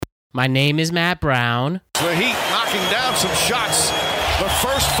My name is Matt Brown. The Heat knocking down some shots. The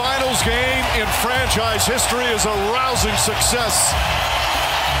first finals game in franchise history is a rousing success.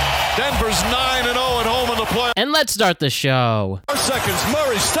 Denver's 9-0 at home in the play. And let's start the show. 4 seconds.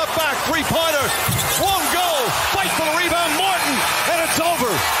 Murray, step back, three-pointer. Won't go. Fight for the rebound. Martin, and it's over.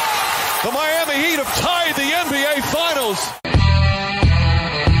 The Miami Heat have tied the NBA Finals.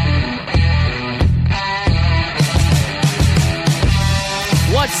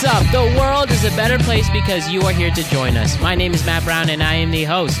 What's up? The world is a better place because you are here to join us. My name is Matt Brown, and I am the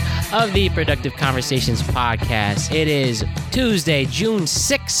host of the Productive Conversations podcast. It is Tuesday, June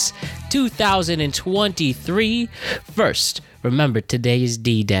 6, 2023. First, remember, today is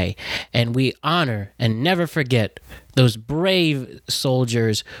D-Day, and we honor and never forget those brave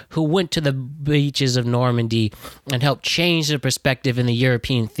soldiers who went to the beaches of Normandy and helped change the perspective in the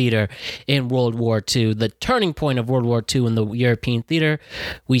European theater in World War II, the turning point of World War II in the European theater.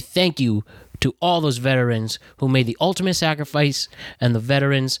 We thank you to all those veterans who made the ultimate sacrifice and the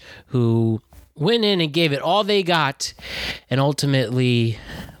veterans who went in and gave it all they got. And ultimately,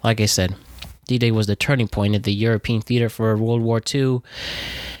 like I said, D-Day was the turning point at the European theater for World War II.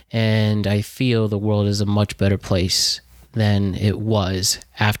 And I feel the world is a much better place than it was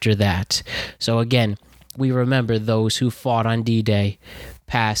after that. So again, we remember those who fought on D-Day,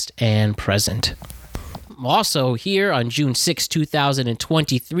 past and present. Also, here on June 6,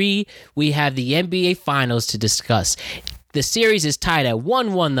 2023, we have the NBA Finals to discuss. The series is tied at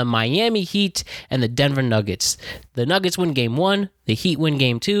 1-1, the Miami Heat and the Denver Nuggets. The Nuggets win Game 1, the Heat win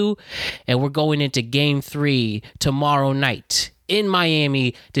Game 2, and we're going into Game 3 tomorrow night in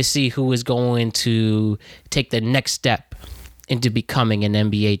Miami to see who is going to take the next step into becoming an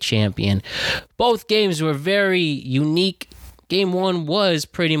NBA champion. Both games were very unique. Game 1 was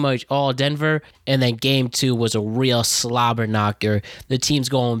pretty much all Denver, and then Game 2 was a real slobber knocker. The teams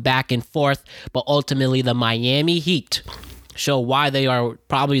going back and forth, but ultimately the Miami Heat show why they are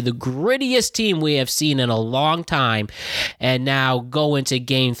probably the grittiest team we have seen in a long time, and now go into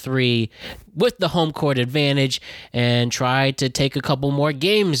Game 3 with the home court advantage and try to take a couple more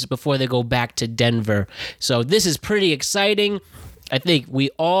games before they go back to Denver. So this is pretty exciting. I think we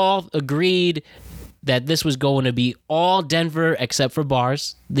all agreed that this was going to be all Denver except for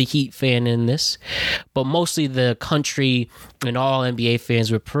Bars, the Heat fan in this. But mostly the country and all NBA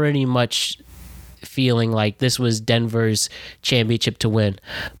fans were pretty much feeling like this was Denver's championship to win.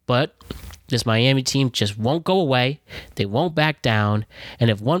 But this Miami team just won't go away. They won't back down. And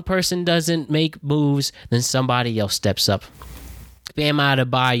if one person doesn't make moves, then somebody else steps up. Bam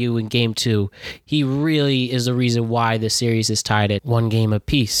Adebayo in Game 2, he really is the reason why the series is tied at 1 game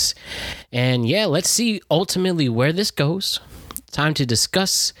apiece. And yeah, let's see ultimately where this goes. Time to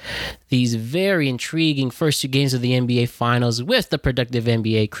discuss these very intriguing first 2 games of the NBA Finals with the Productive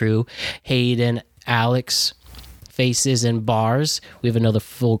NBA crew, Hayden, Alex, Faces, and Bars. We have another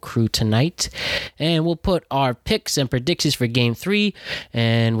full crew tonight, and we'll put our picks and predictions for Game 3,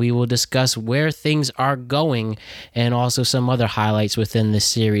 and we will discuss where things are going and also some other highlights within this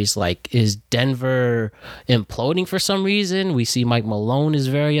series, like is Denver imploding for some reason? We see Mike Malone is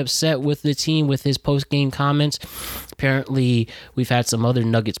very upset with the team with his post-game comments. Apparently, we've had some other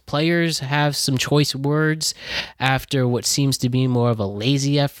Nuggets players have some choice words after what seems to be more of a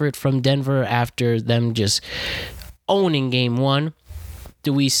lazy effort from Denver after them just owning Game 1.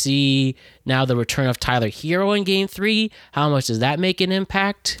 Do we see now the return of Tyler Hero in Game 3? How much does that make an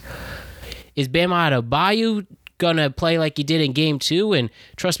impact? Is Bam Adebayo gonna play like he did in Game 2? And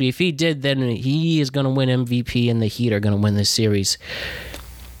trust me, if he did, then he is gonna win MVP and the Heat are gonna win this series.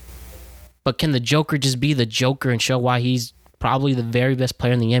 But can the Joker just be the Joker and show why he's probably the very best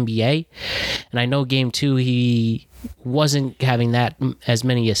player in the NBA? And I know Game 2, he wasn't having that as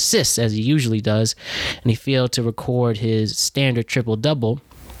many assists as he usually does, and he failed to record his standard triple-double.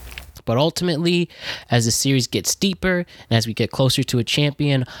 But ultimately, as the series gets deeper and as we get closer to a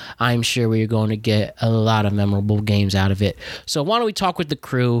champion, I'm sure we're going to get a lot of memorable games out of it. So why don't we talk with the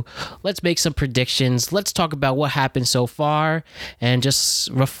crew? Let's make some predictions. Let's talk about what happened so far and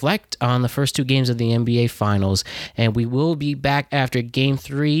just reflect on the first 2 games of the NBA Finals. And we will be back after Game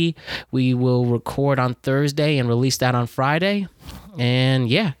 3. We will record on Thursday and release that on Friday. And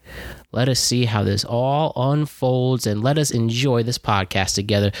yeah, let us see how this all unfolds and let us enjoy this podcast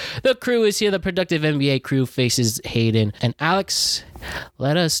together. The crew is here. The Productive NBA crew, Faces, Hayden, and Alex.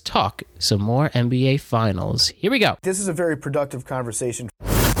 Let us talk some more NBA Finals. Here we go. This is a very productive conversation.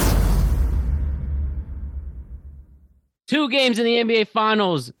 2 games in the NBA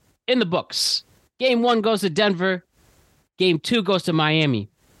Finals in the books. Game 1 goes to Denver. Game 2 goes to Miami.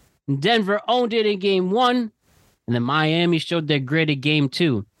 Denver owned it in Game 1. And then Miami showed their grit at Game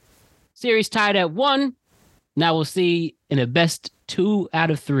 2. Series tied at 1. Now we'll see in the best 2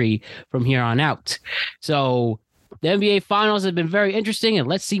 out of 3 from here on out. So the NBA Finals have been very interesting, and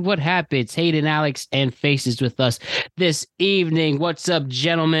let's see what happens. Hayden, Alex, and Faces with us this evening. What's up,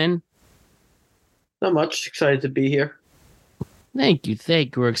 gentlemen? Not much. Excited to be here. Thank you.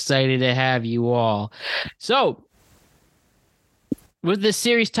 We're excited to have you all. So, with this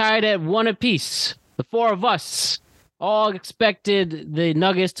series tied at 1 apiece, the 4 of us all expected the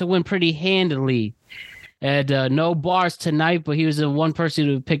Nuggets to win pretty handily. And no bars tonight, but he was the one person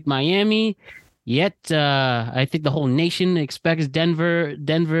who picked Miami. Yet, I think the whole nation expects Denver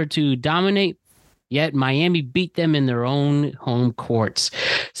to dominate. Yet, Miami beat them in their own home courts.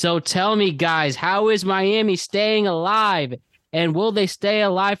 So tell me, guys, how is Miami staying alive? And will they stay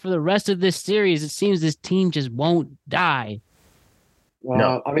alive for the rest of this series? It seems this team just won't die.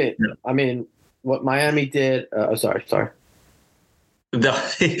 No. I mean, what Miami did. Sorry.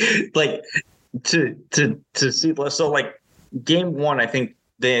 Like to see. So like game 1, I think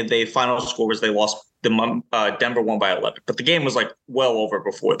the final score was they lost. Denver won by 11, but the game was like well over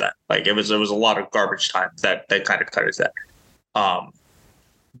before that. Like it was a lot of garbage time that kind of cut us that.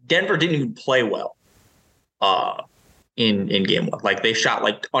 Denver didn't even play well. In game 1, like they shot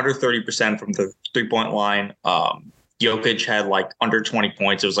like under 30% from the 3-point line. Jokic had like under 20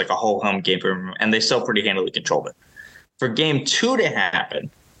 points. It was like a whole home game for him, and they still pretty handily controlled it. For game 2 to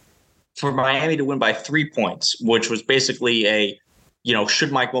happen, for Miami to win by 3 points, which was basically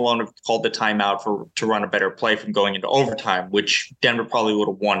should Mike Malone have called the timeout to run a better play from going into overtime, which Denver probably would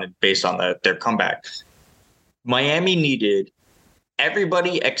have won based on their comeback. Miami needed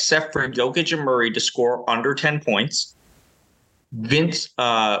everybody except for Jokic and Murray to score under 10 points.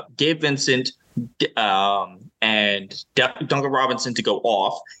 Gabe Vincent and Duncan Robinson to go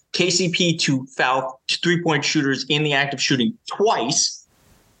off. KCP to foul 3-point shooters in the act of shooting twice.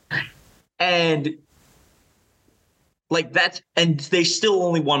 And like that's, and they still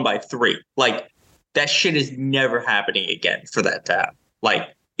only won by 3. Like that shit is never happening again for that to happen. Like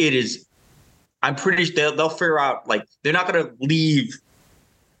it is, I'm pretty sure they'll figure out, like they're not going to leave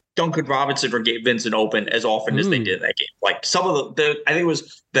Duncan Robinson or Gabe Vincent open as often as they did in that game. Like some of the I think it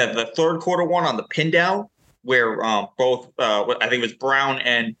was the third quarter one on the pin down where both I think it was Brown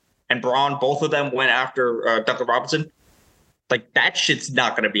and Braun, both of them went after Duncan Robinson. Like that shit's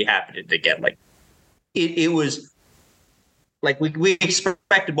not going to be happening again. Like it was like we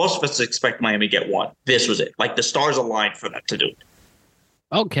expected, most of us expect Miami to get 1. This was it. Like the stars aligned for that to do it.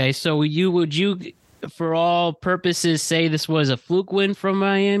 Okay, so would you for all purposes say this was a fluke win from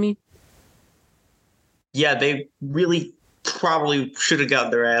Miami? Yeah, they really probably should have gotten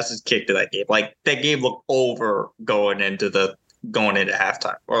their asses kicked in that game. Like that game looked over going into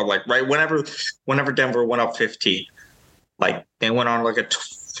halftime, or like right whenever Denver went up 15, like they went on like a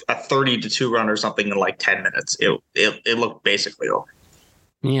 30-2 run or something in like 10 minutes. It looked basically over.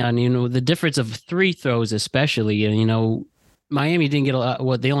 Yeah, and the difference of free throws, especially, and Miami didn't get a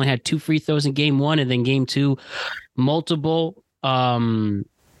lot. They only had 2 free throws in game 1, and then game 2, multiple. So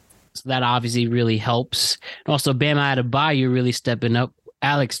that obviously really helps. And also, Bam Adebayo really stepping up.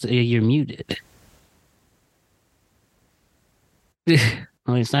 Alex, you're muted.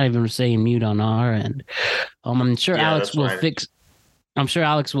 Well, it's not even saying mute on our end. I'm sure Alex will fix. I'm sure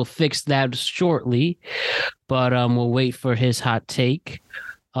Alex will fix that shortly, but we'll wait for his hot take.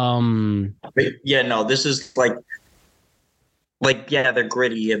 Yeah, no, this is yeah, they're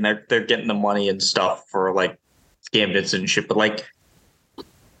gritty and they're getting the money and stuff for like Gabe Vincent and shit, but like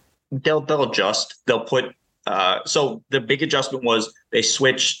they'll adjust. They'll put so the big adjustment was they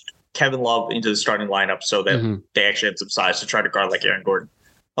switched Kevin Love into the starting lineup so that they actually had some size to try to guard like Aaron Gordon.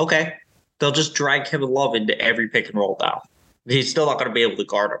 Okay, they'll just drag Kevin Love into every pick and roll down. He's still not going to be able to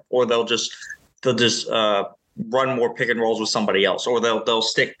guard him, or they'll just run more pick and rolls with somebody else, or they'll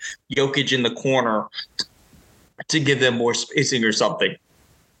stick Jokic in the corner to give them more spacing or something.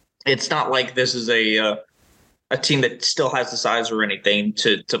 It's not like this is a team that still has the size or anything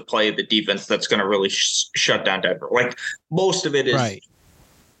to play the defense that's going to really shut down Denver. Like most of it is right.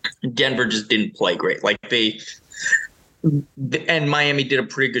 Denver just didn't play great. Like and Miami did a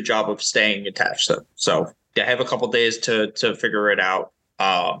pretty good job of staying attached to them. So they have a couple days to figure it out.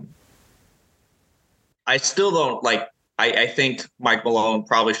 I still don't like. I think Mike Malone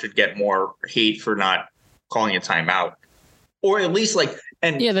probably should get more heat for not calling a timeout, or at least like.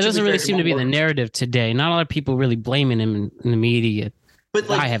 And yeah, that doesn't really seem to be the narrative today. Not a lot of people really blaming him in the media, but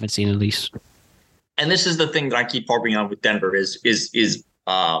like, I haven't seen at least. And this is the thing that I keep harping on with Denver is the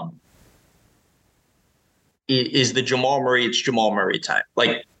Jamal Murray. It's Jamal Murray time.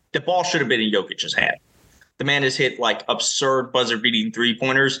 Like the ball should have been in Jokic's hand. The man has hit like absurd buzzer beating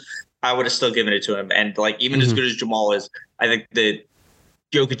 3-pointers, I would have still given it to him. And like even as good as Jamal is, I think that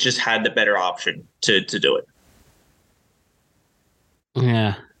Jokic just had the better option to do it.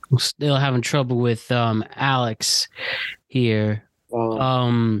 Yeah, I'm still having trouble with Alex here.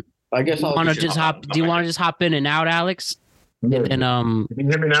 I guess I'll just hop. Do you want to just hop in and out, Alex? Yeah. And then Can you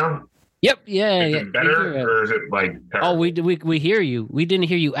hear me now? Yep. Yeah. Is it better or is it like terrible? Oh, we hear you. We didn't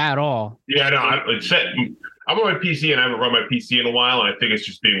hear you at all. Yeah, no. I'm on my PC and I haven't run my PC in a while, and I think it's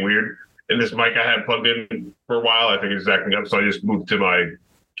just being weird. And this mic I had plugged in for a while, I think it's acting up, so I just moved to my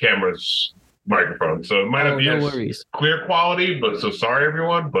camera's microphone. So it might not be as clear quality, but so sorry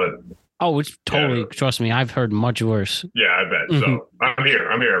everyone. But it's totally trust me, I've heard much worse. Yeah, I bet. So I'm here,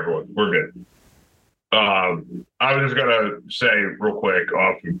 everyone. We're good. I was just gonna say real quick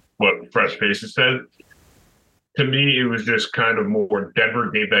off what Fresh Faces said. To me, it was just kind of more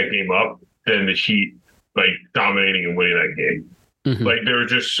Denver gave that game up than the Heat like dominating and winning that game. Like there were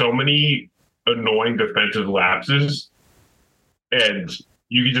just so many annoying defensive lapses, and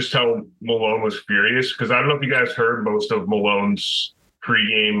you could just tell Malone was furious because I don't know if you guys heard most of Malone's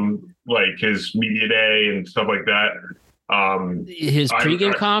pregame, like his media day and stuff like that. His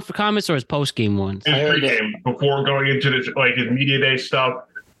pregame comments or his postgame ones? His pregame before going into this, like his media day stuff.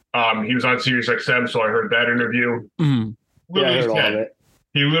 He was on Sirius XM, so I heard that interview. Yeah, I heard all of it.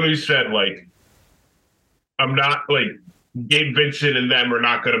 He literally said, like, I'm not like Gabe Vincent and them are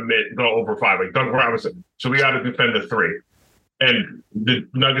not going to go over 5, like Doug Robinson. So we got to defend the 3. And the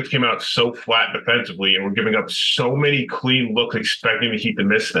Nuggets came out so flat defensively and were giving up so many clean looks, expecting the Heat to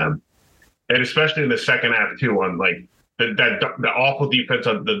miss them. And especially in the second half, too, on like the awful defense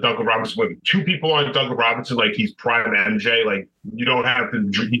on the Doug Robinson with 2 people on Doug Robinson, like he's prime MJ. Like you don't have to,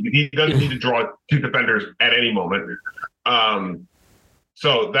 he doesn't need to draw 2 defenders at any moment.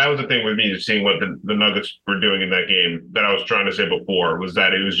 So that was the thing with me, just seeing what the Nuggets were doing in that game that I was trying to say before, was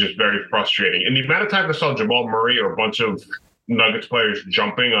that it was just very frustrating. And the amount of times I saw Jamal Murray or a bunch of Nuggets players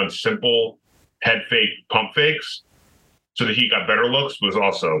jumping on simple head fake pump fakes so that he got better looks was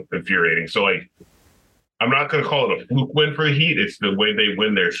also infuriating. So like, I'm not going to call it a fluke win for the Heat. It's the way they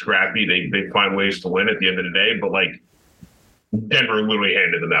win. They're scrappy. They find ways to win at the end of the day. But like, Denver literally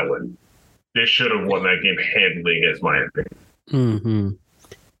handed them that win. They should have won that game handily against Miami.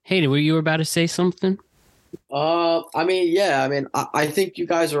 Hayden, were you about to say something? I think you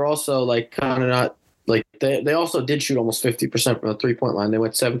guys are also like kind of not like they also did shoot almost 50% from the 3-point line. They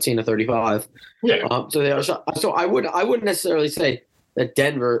went 17 to 35. Yeah. So I wouldn't necessarily say that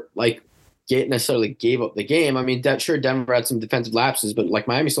Denver like necessarily gave up the game. I mean, sure, Denver had some defensive lapses, but like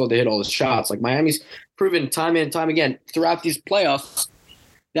Miami still had to hit all the shots. Like Miami's proven time and time again throughout these playoffs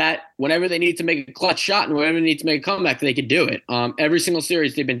that whenever they need to make a clutch shot and whenever they need to make a comeback, they can do it. Every single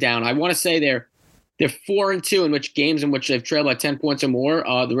series they've been down. I want to say they're 4-2 in which games in which they've trailed by 10 points or more.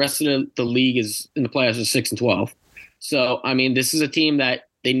 The rest of the league is in the playoffs is 6-12. So I mean, this is a team that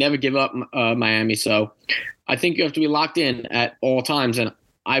they never give up, Miami. So I think you have to be locked in at all times. And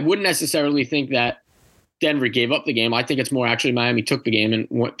I wouldn't necessarily think that Denver gave up the game. I think it's more actually Miami took the game and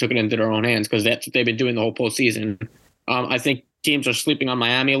took it into their own hands because that's what they've been doing the whole postseason. I think teams are sleeping on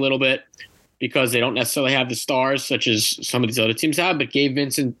Miami a little bit because they don't necessarily have the stars such as some of these other teams have. But Gabe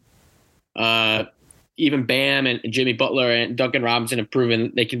Vincent, even Bam and Jimmy Butler and Duncan Robinson have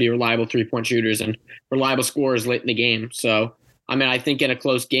proven they can be reliable 3-point shooters and reliable scorers late in the game. So, I mean, I think in a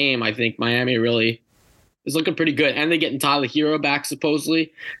close game, I think Miami really is looking pretty good. And they're getting Tyler Hero back,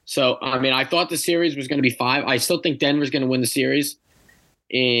 supposedly. So, I mean, I thought the series was going to be 5. I still think Denver's going to win the series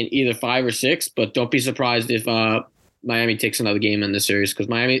in either 5 or 6, but don't be surprised if Miami takes another game in the series because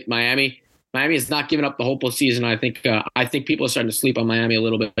Miami has not given up the whole postseason. I think people are starting to sleep on Miami a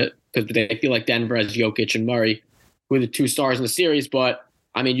little bit because they feel like Denver has Jokic and Murray, who are the 2 stars in the series. But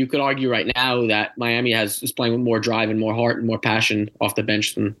I mean, you could argue right now that Miami is playing with more drive and more heart and more passion off the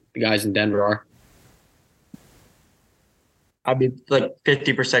bench than the guys in Denver are. I mean, like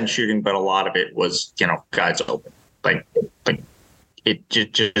 50% shooting, but a lot of it was, guys open. Like it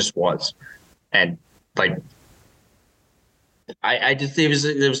just was, and like. I just there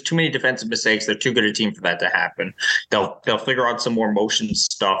was too many defensive mistakes. They're too good a team for that to happen. They'll figure out some more motion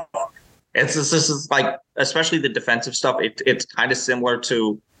stuff. This is like, especially the defensive stuff. It's kind of similar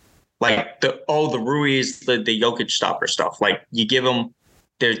to like the Ruiz, the Jokic stopper stuff. Like you give them,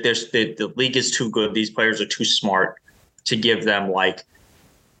 the league is too good. These players are too smart to give them like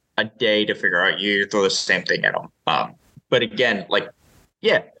a day to figure out. You throw the same thing at them. But again, like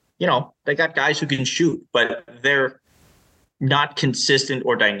they got guys who can shoot, but they're not consistent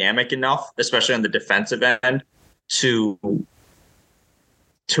or dynamic enough, especially on the defensive end, to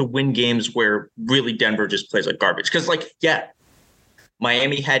win games where really Denver just plays like garbage. Because,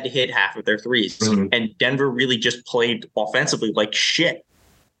 Miami had to hit half of their threes, and Denver really just played offensively like shit.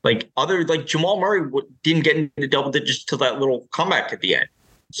 Like Jamal Murray didn't get into double digits till that little comeback at the end.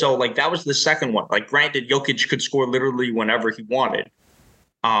 So like that was the second one. Like granted, Jokic could score literally whenever he wanted,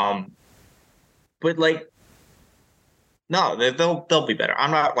 but like no, they'll be better.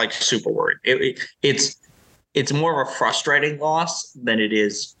 I'm not like super worried. It's more of a frustrating loss than it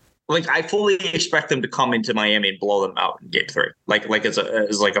is. Like I fully expect them to come into Miami and blow them out in Game 3, like as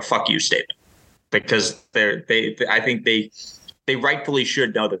a fuck you statement, because I think they rightfully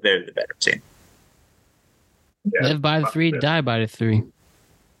should know that they're the better team. Yeah. Live by the 3, die by the 3.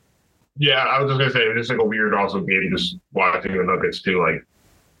 Yeah, I was just gonna say it's just like a weird also game just watching the Nuggets too. Like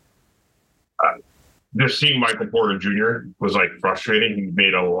just seeing Michael Porter Jr. was like frustrating. He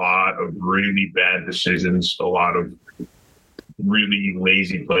made a lot of really bad decisions, a lot of really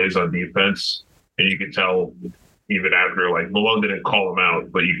lazy plays on defense, and you could tell even after like Malone didn't call him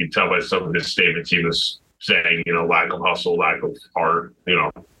out, but you could tell by some of his statements he was saying, lack of hustle, lack of heart,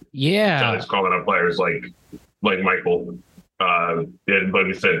 Yeah. He's calling out players like Michael. And like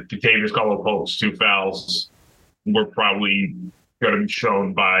I said, Kentavious Caldwell-Pope's 2 fouls were probably going to be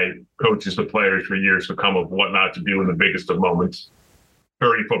shown by coaches to players for years to come of what not to do in the biggest of moments.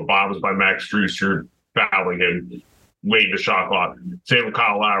 30-foot bombs by Max Strus fouling him, waiting the shot clock. Same with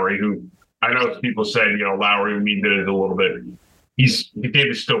Kyle Lowry, who I know people said, Lowry, we did it a little bit.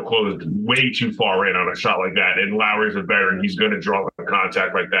 Kentavious still closed way too far in on a shot like that. And Lowry's a veteran. He's going to draw the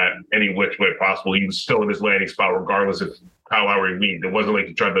contact like that any which way possible. He was still in his landing spot regardless if Kyle Lowry leaned. It wasn't like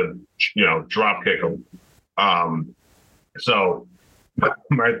he tried to, drop kick him. So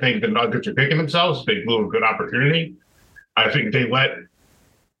I think the Nuggets are picking themselves. They blew a good opportunity. I think they let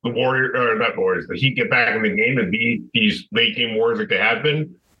the Heat get back in the game and be these late game wars like they have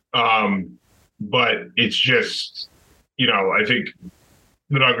been. But it's just, I think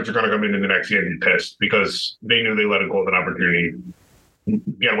the Nuggets are going to come in the next game and be pissed because they knew they let a golden opportunity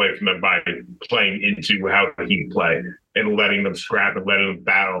get away from them by playing into how the Heat play and letting them scrap and letting them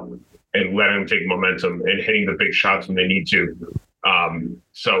battle and letting them take momentum and hitting the big shots when they need to.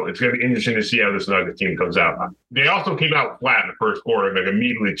 So it's going to be interesting to see how this Nuggets team comes out. They also came out flat in the first quarter and like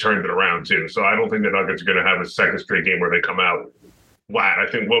immediately turned it around too. So I don't think the Nuggets are going to have a second straight game where they come out flat. I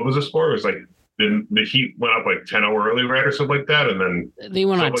think what was the score? It was like the Heat went up like 10-0 early, right, or something like that, and then they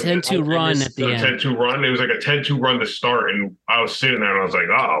went on a 10-2 run at the end. 10-2 run. It was like a 10-2 run to start, and I was sitting there and I was like,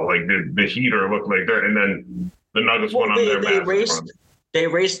 oh, like the Heat are looking like they're, and then the Nuggets went on their massive run. They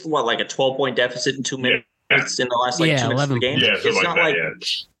erased like a 12-point deficit in 2 minutes in the last 2 minutes of the game. Yeah, it's not like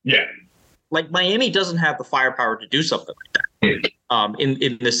yeah. Like Miami doesn't have the firepower to do something like that.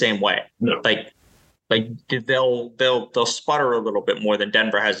 In the same way. No. Like they'll sputter a little bit more than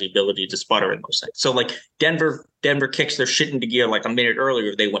Denver has the ability to sputter in those things. So like Denver kicks their shit into gear like a minute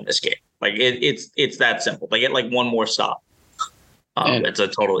earlier, they win this game. Like it's that simple. They get like one more stop. It's a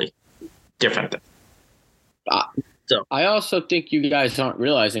totally different thing. So I also think you guys aren't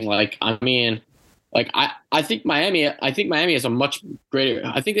realizing. I think Miami has a much greater.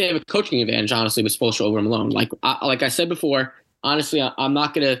 I think they have a coaching advantage, honestly, with Spoelstra over Malone. Like I said before, honestly, I'm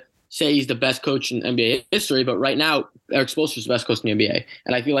not gonna say he's the best coach in NBA history, but right now, Eric Spoelstra is the best coach in the NBA.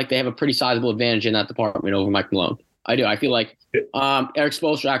 And I feel like they have a pretty sizable advantage in that department over Mike Malone. I do. I feel like Eric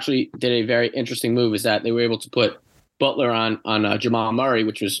Spoelstra actually did a very interesting move, is that they were able to put Butler on Jamal Murray,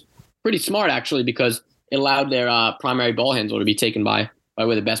 which was pretty smart, actually, because it allowed their primary ball handler to be taken by one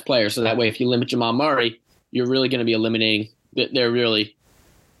of the best players. So that way, if you limit Jamal Murray, you're really going to be eliminating their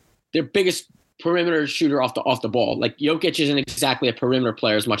biggest perimeter shooter off the ball. Like Jokic isn't exactly a perimeter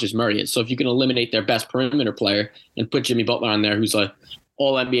player as much as Murray is. So if you can eliminate their best perimeter player and put Jimmy Butler on there, who's a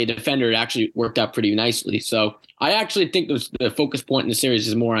all NBA defender, it actually worked out pretty nicely. So I actually think the focus point in the series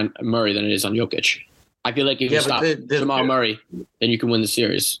is more on Murray than it is on Jokic. I feel like if you stop Jamal Murray, then you can win the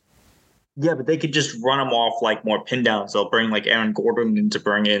series. Yeah, but they could just run them off like more pin downs. They'll bring like Aaron Gordon in to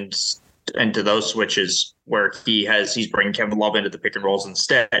bring into those switches where he's bringing Kevin Love into the pick and rolls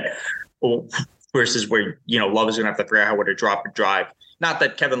instead. Versus where, Love is going to have to figure out how to drop and drive. Not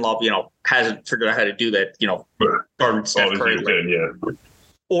that Kevin Love, hasn't figured out how to do that, guarding Steph Curry. Yeah.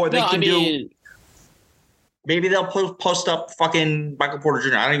 Or maybe they'll post up fucking Michael Porter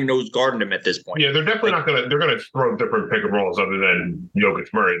Jr. I don't even know who's guarding him at this point. Yeah, they're definitely they're going to throw different pick and rolls other than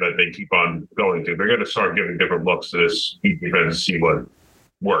Jokic Murray that they keep on going to. They're going to start giving different looks to this Heat defense to see what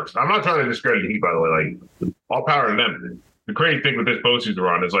works. I'm not trying to discredit the Heat, by the way. Like, all power to them. The crazy thing with this postseason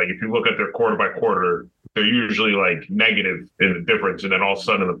run is, like, if you look at their quarter by quarter, they're usually like negative in the difference, and then all of a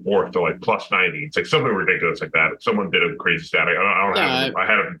sudden in the fourth they're like plus 90. It's like something ridiculous like that. Someone did a crazy stat. I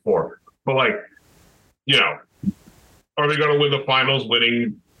had it before, but like, are they going to win the finals,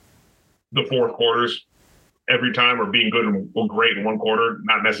 winning the fourth quarters every time, or being good or great in one quarter?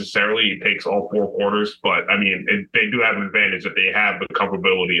 Not necessarily. It takes all four quarters, but I mean, they do have an advantage that they have the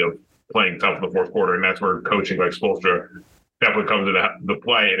comfortability of playing tough in the fourth quarter, and that's where coaching like Spoelstra definitely comes into the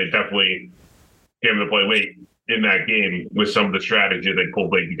play, and it definitely came into play late in that game with some of the strategy they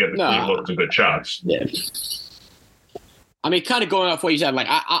pulled late to get the clean looks and good shots. Yeah. I mean, kind of going off what you said, like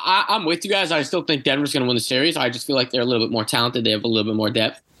I'm with you guys. I still think Denver's going to win the series. I just feel like they're a little bit more talented. They have a little bit more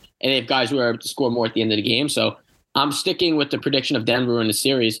depth, and they have guys who are able to score more at the end of the game. So I'm sticking with the prediction of Denver in the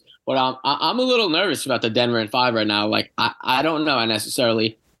series. But I'm a little nervous about the Denver in 5 right now. Like I don't know. I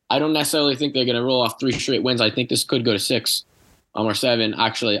don't necessarily think they're going to roll off 3 straight wins. I think this could go to 6 or 7.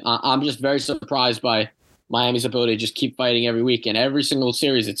 Actually, I'm just very surprised by Miami's ability to just keep fighting every week. And every single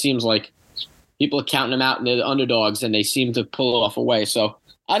series, it seems like people are counting them out and they're the underdogs, and they seem to pull off away. So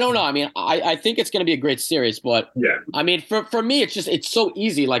I don't know. I mean, I think it's going to be a great series, but yeah. I mean, for me, it's so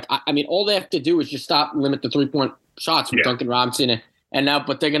easy. Like, I mean, all they have to do is just limit the 3-point shots with Duncan Robinson,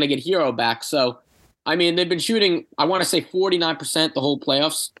 but they're going to get Hero back. So, I mean, they've been shooting, I want to say 49% the whole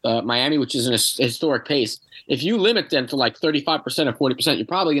playoffs, Miami, which is an historic pace. If you limit them to like 35% or 40%, you're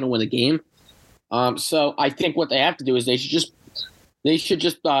probably going to win the game. So I think what they have to do is they should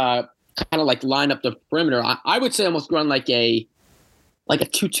just kind of like line up the perimeter. I would say almost run like a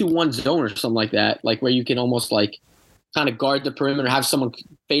 2-2-1 zone or something like that, like where you can almost like kind of guard the perimeter, have someone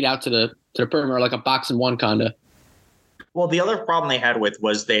fade out to the perimeter, like a box and one kind of. Well, the other problem they had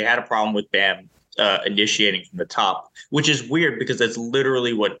was they had a problem with Bam initiating from the top, which is weird because that's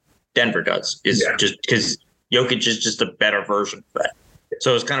literally what Denver does. Just because Jokic is just a better version of that.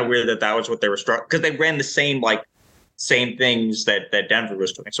 So it's kind of weird that was what they were struck, because they ran the same things that Denver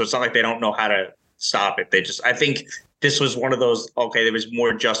was doing. So it's not like they don't know how to stop it. I think this was one of those, okay, there was more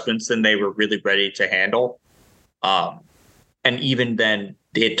adjustments than they were really ready to handle. And even then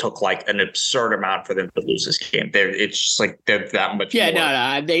it took like an absurd amount for them to lose this game. It's just like they're that much. Yeah,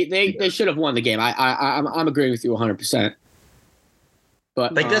 more. no, they should have won the game. I'm agreeing with you 100%.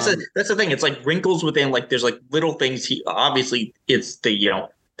 But like that's the thing. It's like wrinkles within, like there's like little things. Obviously it's they're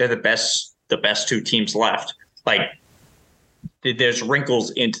the best 2 teams left. Like there's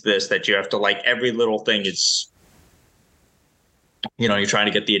wrinkles into this that you have to, like, every little thing is, you're trying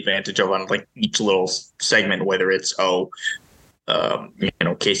to get the advantage of on like each little segment, whether it's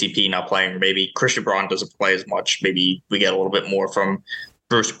KCP not playing, or maybe Christian Braun doesn't play as much. Maybe we get a little bit more from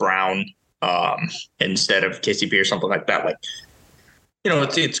Bruce Brown instead of KCP or something like that. Like,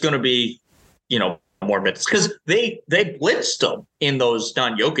 it's going to be, more minutes, because they blitzed them in those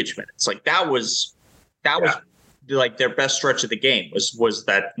non-Jokic minutes. Like that was like their best stretch of the game was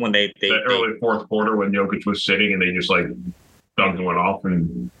that when they early fourth quarter when Jokic was sitting and they just like dunked and went off.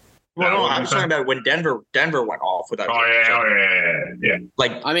 And well, no, I was talking about when Denver went off without. Yeah.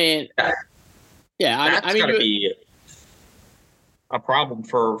 Like, I mean, that's got to be a problem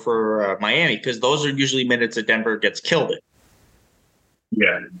for Miami, because those are usually minutes that Denver gets killed in.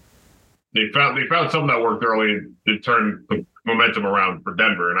 Yeah, they found something that worked early to turn the momentum around for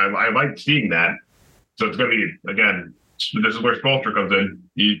Denver, and I like seeing that. So it's going to be, again, this is where Spoelstra comes in.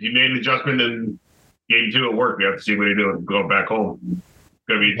 You made an adjustment in game 2 at work. We have to see what you do and go back home. It's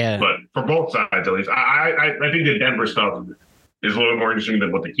going to be, but for both sides at least, I think the Denver stuff is a little more interesting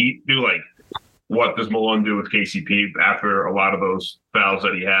than what the Heat do. Like, what does Malone do with KCP after a lot of those fouls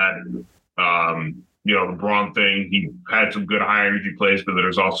that he had? The Braun thing, he had some good high energy plays, but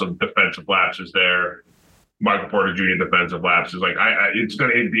there's also defensive lapses there. Michael Porter Jr. defensive lapses. Like, it's going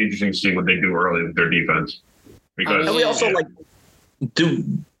to be interesting to see what they do early with their defense. Because and we also do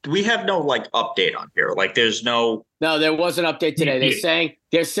we have no like update on here? Like, there's no. No, there was an update today.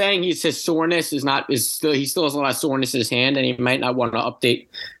 They're saying his soreness he still has a lot of soreness in his hand, and he might not want to update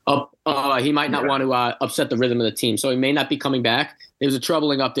up. He might not want to upset the rhythm of the team, so he may not be coming back. There was a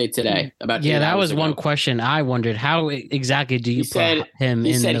troubling update today about. Yeah, that was one question I wondered. How exactly do you put him in the rotation?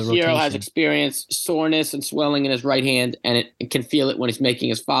 He said Hero has experienced soreness and swelling in his right hand, and it can feel it when he's making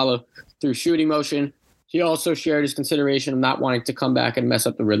his follow through shooting motion. He also shared his consideration of not wanting to come back and mess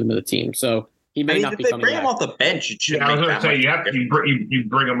up the rhythm of the team. So he may not be coming back. If they bring him off the bench, it should. I was going to say you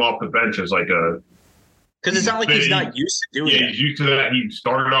bring him off the bench as like a. Because it's not like he's not used to doing that. He's used to that. He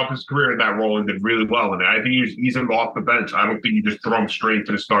started off his career in that role and did really well in it. I think he's him off the bench. I don't think you just throw him straight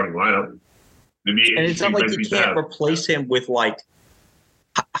to the starting lineup. And it's not like you can't replace him with like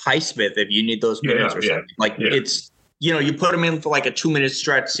Highsmith if you need those minutes or something. Like it's you put him in for like a 2-minute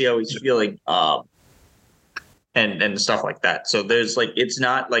stretch, see how he's feeling, and stuff like that. So there's like it's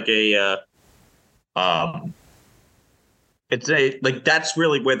not like a It's like that's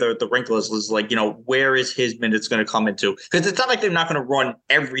really where the wrinkle is like, where is his minutes going to come into? Because it's not like they're not going to run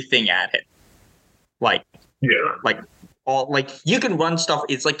everything at him. Like, you can run stuff.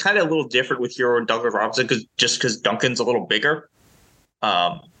 It's like kind of a little different with Hero and Duncan Robinson because Duncan's a little bigger.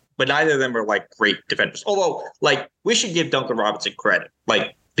 But neither of them are like great defenders. Although, like, we should give Duncan Robinson credit.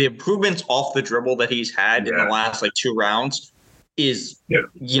 Like, the improvements off the dribble that he's had in the last like 2 rounds is,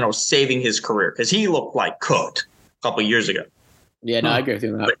 saving his career because he looked like cooked couple years ago. Yeah, no, I agree with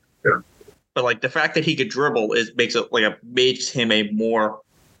you on that. But like the fact that he could dribble makes him a more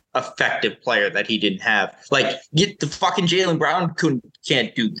effective player that he didn't have. Like the fucking Jaylen Brown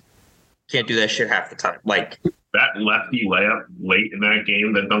can't do that shit half the time. Like that lefty layup late in that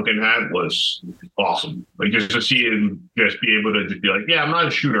game that Duncan had was awesome. Like just to see him just be able to just be like, yeah, I'm not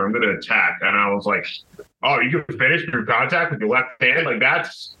a shooter, I'm going to attack. And I was like, oh, you can finish through contact with your left hand? Like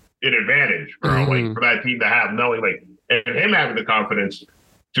that's an advantage for that team to have, knowing like and him having the confidence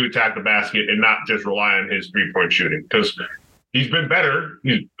to attack the basket and not just rely on his 3-point shooting because he's been better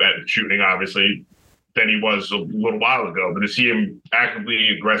at shooting obviously than he was a little while ago. But to see him actively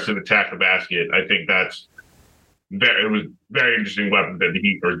aggressive attack the basket, I think it was very interesting weapon that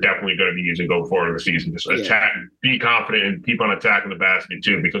he are definitely going to be using going forward in the season. Just attack, be confident, and keep on attacking the basket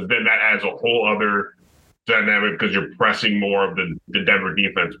too, because then that adds a whole other dynamic because you're pressing more of the Denver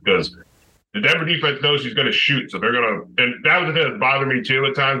defense because the Denver defense knows he's going to shoot. So they're going to – and that was the thing that bothered me too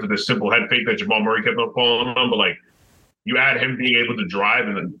at times with the simple head fake that Jamal Murray kept on falling on. But, like, you add him being able to drive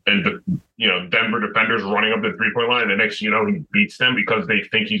and Denver defenders running up the 3-point line, and the next thing you know, he beats them because they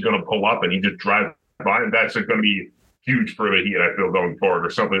think he's going to pull up and he just drives by. And that's going to be huge for the Heat, I feel, going forward,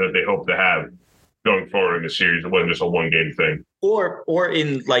 or something that they hope to have going forward in the series. It wasn't just a one-game thing. Or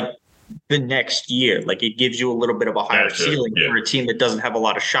in, like, the next year. Like, it gives you a little bit of a higher ceiling for a team that doesn't have a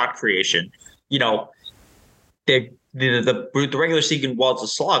lot of shot creation. The regular season, while it's a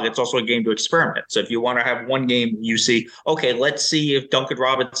slog, it's also a game to experiment. So if you want to have one game, you see, okay, let's see if Duncan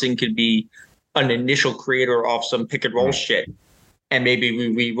Robinson can be an initial creator off some pick and roll shit. And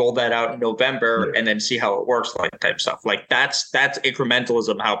maybe we roll that out in November and then see how it works, like type stuff. Like that's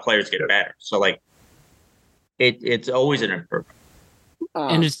incrementalism, how players get better. So like it's always an improvement.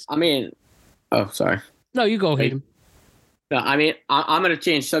 Sorry. No, you go, Hayden. No, I'm going to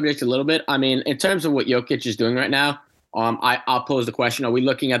change subject a little bit. In terms of what Jokic is doing right now, I'll pose the question: are we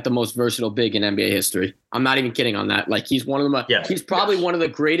looking at the most versatile big in NBA history? I'm not even kidding on that. Like he's one of them. He's probably one of the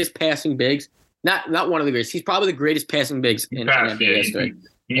greatest passing bigs. Not one of the greatest. He's probably the greatest passing bigs in NBA history.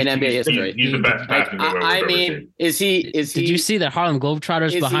 In NBA history, he's the best passing big I've ever seen. Is he? Did you see the Harlem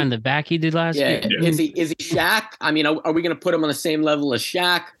Globetrotters behind the back he did last year? Is he Shaq? Are we going to put him on the same level as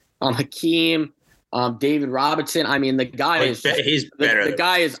Shaq? Hakeem, David Robinson. The guy he's better. The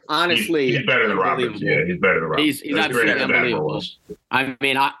guy is honestly he's better than Robinson. Yeah, he's better than Robinson. He's absolutely unbelievable.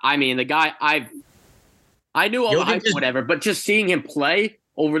 The guy I knew all the hype, whatever, but just seeing him play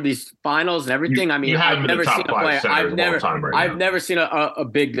over these finals and everything. I've never seen a player. I've never seen a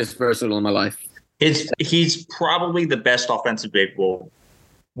big this versatile in my life. He's probably the best offensive big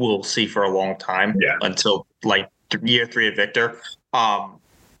we'll see for a long time. Yeah. Until like year 3 of Victor.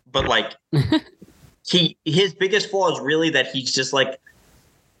 But like his biggest flaw is really that he's just like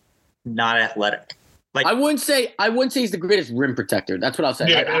not athletic. Like I wouldn't say he's the greatest rim protector. That's what I'll say.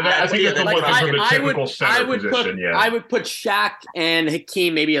 Yeah, I think it's more from the typical center position. I would put Shaq and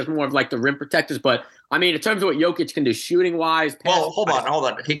Hakeem maybe as more of like the rim protectors, but in terms of what Jokic can do shooting wise. Well, hold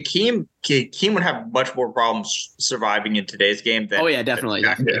on. Hakeem would have much more problems surviving in today's game than. Oh yeah, definitely.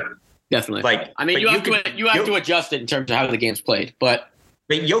 Definitely. Like you have to adjust it in terms of how the game's played, but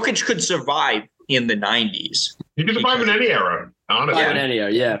Jokic could survive in the 90s. He could survive in any era, honestly. In any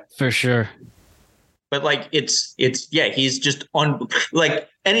era, yeah, for sure. But like it's he's just and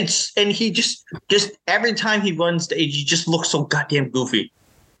he just every time he runs stage, he just looks so goddamn goofy.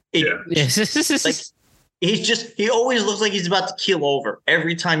 He always looks like he's about to keel over.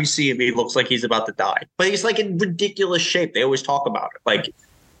 Every time you see him, he looks like he's about to die. But he's like in ridiculous shape. They always talk about it. Like,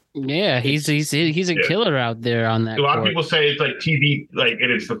 yeah, he's a killer out there on that. A lot of people say it's like TV, like,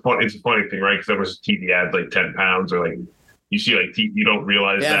 and it's a funny thing, right? Because there was TV ads like 10 pounds or like. You see, like, you don't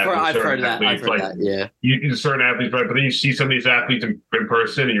realize that. I've heard that. Yeah. You certain athletes, right? But then you see some of these athletes in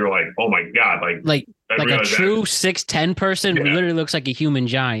person, and you're like, "Oh my god!" Like a true 6'10" person literally looks like a human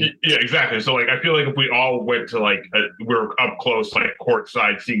giant. Yeah, exactly. So, like, I feel like if we all went to we're up close, like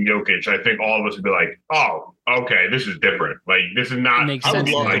courtside, seeing Jokic, I think all of us would be like, "Oh, okay, this is different. Like, this is not." I would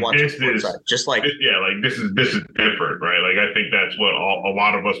love to watch this is just like this is different, right? Like, I think that's what a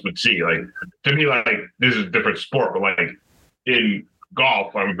lot of us would see. Like, to me, like, this is a different sport, but like. In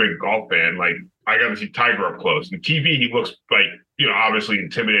golf, I'm a big golf fan. Like I got to see Tiger up close. And TV, he looks like, obviously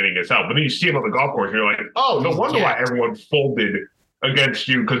intimidating as hell. But then you see him on the golf course, and you're like, oh, no wonder why everyone folded against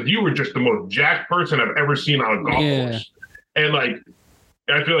you, because you were just the most jacked person I've ever seen on a golf course. And I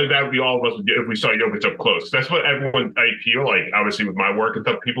feel like that would be all of us if we saw Jokic up close. That's what everyone, I feel like, obviously with my work and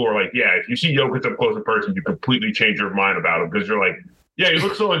stuff, people are like, yeah, if you see Jokic up close in person, you completely change your mind about him, because you're like, yeah, he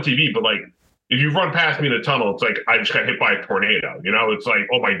looks so on TV, but if you run past me in the tunnel, it's like I just got hit by a tornado. It's like,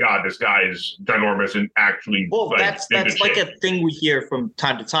 oh my God, this guy is ginormous and actually. Well, that's like a thing we hear from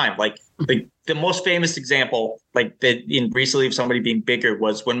time to time. Like the most famous example, recently of somebody being bigger,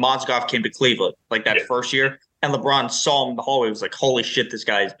 was when Mozgov came to Cleveland, that first year, and LeBron saw him in the hallway. It was like, holy shit, this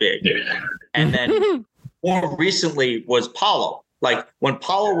guy is big. Yeah. And then more recently was Paulo. Like when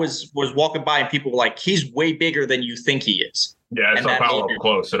Paulo was walking by and people were like, he's way bigger than you think he is. Yeah, I saw Paulo up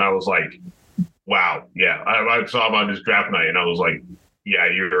close, and I was like, wow, yeah. I saw him on this draft night, and I was like, yeah,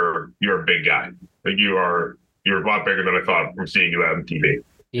 you're a big guy. Like you're a lot bigger than I thought from seeing you on TV.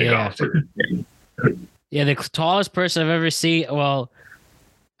 Yeah. Yeah, the tallest person I've ever seen. Well,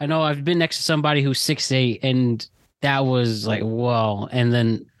 I know I've been next to somebody who's 6'8", and that was like, whoa. And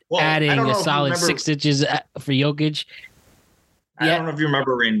then adding a solid 6 inches for Jokic. I don't know if you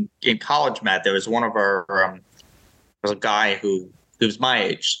remember in college, Matt, there was one of our there was a guy who was my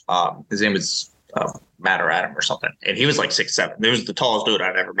age. His name was Matt or Adam or something, and he was like 6'7". He was the tallest dude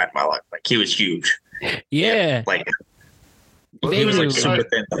I'd ever met in my life. Like he was huge. Yeah. He was like super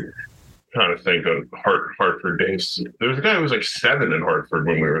thin. Trying to think of Hartford days. There was a guy who was like 7 in Hartford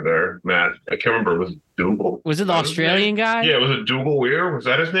when we were there, Matt. I can't remember. Was it Dougal? Was it the Australian guy? Yeah, was it Dougal Weir? Was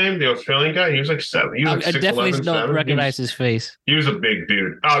that his name? The Australian guy? He was like 7. He was like 6'11", I definitely don't 7. recognize his face. He was a big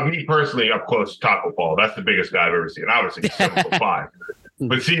dude. Me personally, up close, Taco Fall. That's the biggest guy I've ever seen. Obviously, 7'5".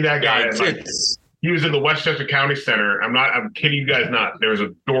 But seeing that guy, he was in the Westchester County Center. I'm kidding you guys not. There was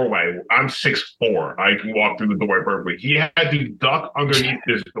a doorway. I'm 6'4". I can walk through the doorway perfectly. He had to duck underneath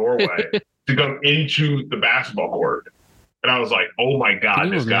this doorway to go into the basketball court. And I was like, oh my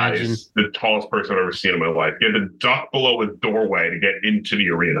God, this guy is the tallest person I've ever seen in my life. He had to duck below the doorway to get into the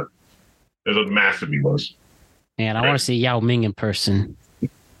arena. That's how massive he was. Man, I want to see Yao Ming in person. How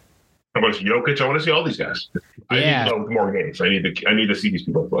about Jokic? I want to see all these guys. I need to know more games. I need to see these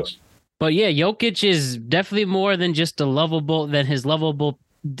people close. But yeah, Jokic is definitely more than just his lovable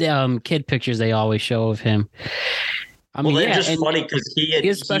kid pictures they always show of him. I mean, they're just funny because he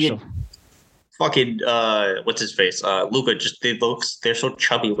is special. Fucking what's his face? Luka. They're so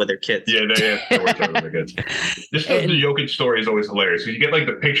chubby with their kids. Yeah, they're chubby with their kids. This the Jokic story is always hilarious. So you get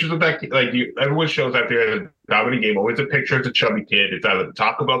the pictures of that kid, everyone shows out there at the dominant game, always a picture of the chubby kid. It's either the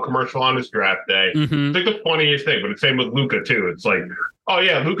Taco Bell commercial on his draft day. Mm-hmm. It's like the funniest thing, but it's same with Luka too. It's like, oh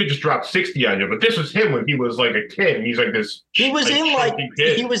yeah, Luka just dropped 60 on you, but this was him when he was like a kid, and he's like this. He was in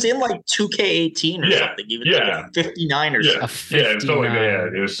 2K18 or something. He was like 59 or something. Yeah,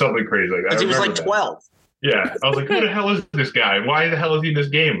 it was something crazy like that. Because he was like 12. Yeah, I was like, who the hell is this guy? Why the hell is he in this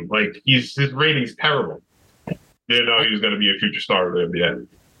game? His rating's terrible. Didn't know he was going to be a future star of the NBA.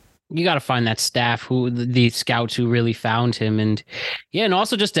 You got to find that staff, the scouts who really found him. And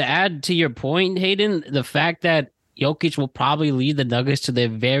also just to add to your point, Hayden, the fact that Jokic will probably lead the Nuggets to their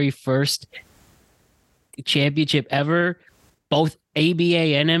very first championship ever, both ABA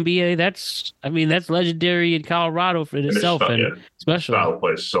and NBA. That's legendary in Colorado for itself and special. Style of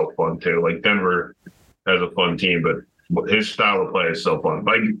play is so fun too. Denver has a fun team, but his style of play is so fun.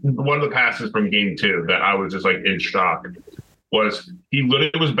 One of the passes from game 2 that I was just in shock was he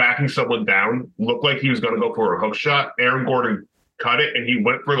literally was backing someone down, looked like he was going to go for a hook shot. Aaron Gordon cut it, and he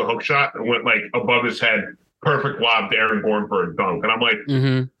went for the hook shot and went above his head. Perfect lob to Aaron Gordon for a dunk. And I'm like,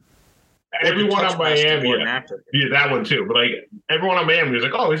 everyone on Miami, that one too. But everyone on Miami was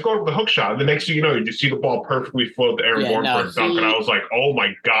like, oh, he's going for the hook shot. And the next thing you know, you just see the ball perfectly float to Aaron Gordon for a dunk. And I was like, oh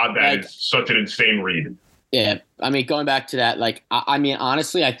my God, that is such an insane read. Yeah, I mean, going back to that,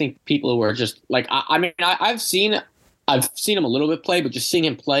 honestly, I think people who are just I've seen him a little bit play, but just seeing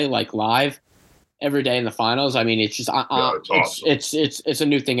him play live every day in the finals, I mean, it's just it's awesome. It's a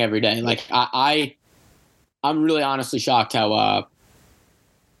new thing every day. I'm really honestly shocked how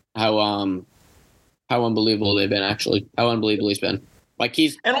unbelievable they've been. Actually, how unbelievable he's been.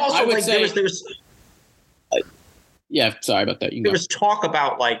 He's and also I would say, there was yeah. Sorry about that. There was talk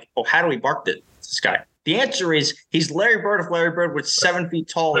about how do we mark this guy? The answer is he's Larry Bird. If Larry Bird was 7 feet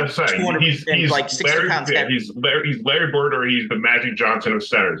tall and 200 he's 60 pounds heavy. He's Larry Bird, or he's the Magic Johnson of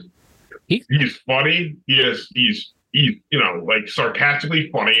centers. He's funny. He's sarcastically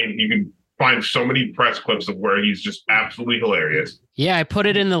funny, and you can find so many press clips of where he's just absolutely hilarious. Yeah, I put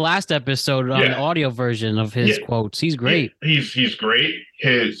it in the last episode on the audio version of his quotes. He's great. He's great.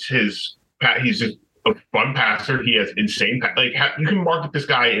 His he's just a fun passer. He has insane you can market this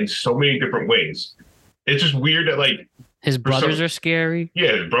guy in so many different ways. It's just weird that like his brothers are scary.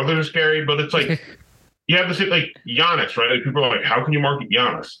 Yeah, his brothers are scary, but it's like you have to say like Giannis, right? Like people are like, how can you market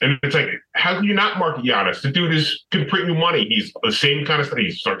Giannis? And it's like, how can you not market Giannis? The dude can print you money. He's the same kind of stuff.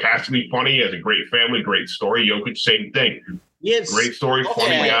 He's sarcastically funny. He has a great family, great story. Jokic, same thing. Great story,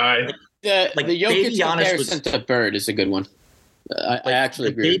 funny guy. The Jokic comparison to Bird is a good one. I actually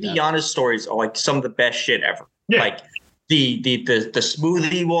agree. The baby Giannis stories are like some of the best shit ever. Yeah. Like the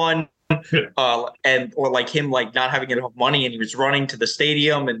smoothie one. Or like him like not having enough money and he was running to the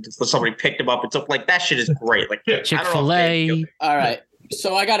stadium and somebody picked him up and stuff like that shit is great. Like Chick-fil-A. All right.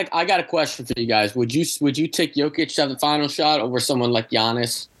 So I got a question for you guys. Would you take Jokic to have the final shot over someone like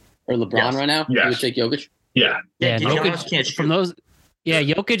Giannis or LeBron right now? Yes. You would take Jokic? Yeah. Jokic can't shoot. from those. Yeah,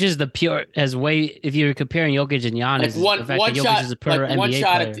 Jokic is the pure if you're comparing Jokic and Giannis, Like one shot, is a pure NBA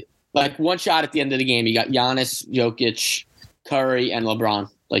player. one shot at the end of the game. You got Giannis, Jokic, Curry, and LeBron.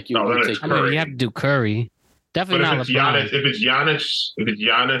 Like you would take. I mean, you have to do Curry. Definitely not LeBron. If it's Giannis,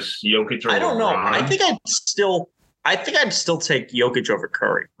 Jokic, or I don't know. LeBron, I think I'd still take Jokic over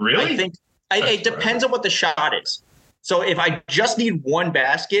Curry. Really? I think it depends on what the shot is. So if I just need one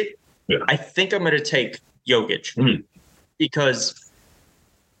basket, I think I'm going to take Jokic because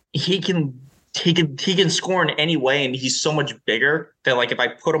he can score in any way, and he's so much bigger that like if I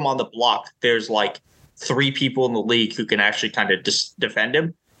put him on the block, there's like 3 people in the league who can actually kind of defend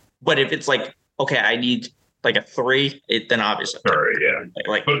him. But if it's like, okay, I need like a 3, then obviously Curry, yeah.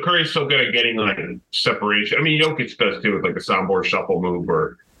 But Curry's so good at getting like separation. I mean, Jokic does too with like a soundboard shuffle move,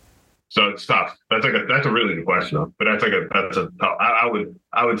 so it's tough. That's a really good question though. But that's a tough.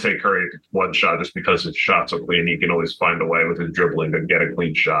 I would say Curry one shot just because his shots are clean. He can always find a way with his dribbling to get a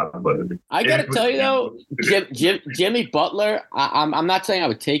clean shot. But I gotta tell you though, Jimmy Butler. I'm not saying I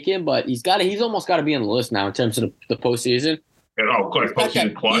would take him, but he's almost got to be on the list now in terms of the postseason. And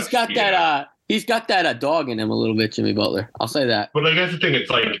postseason clutch. He's got that dog in him a little bit, Jimmy Butler. I'll say that. But like that's the thing.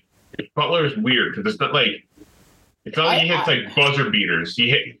 It's like Butler is weird because it's not like he hits like buzzer beaters.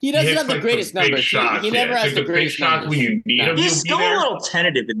 He doesn't have the greatest numbers. He never has the greatest shots when you need him. He's still a little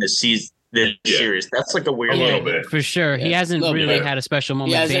tentative in this series. That's like a weird little bit for sure. He hasn't really had a special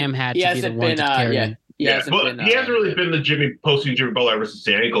moment. Bam had to be the one to carry him. He hasn't really been the postseason Jimmy Butler ever since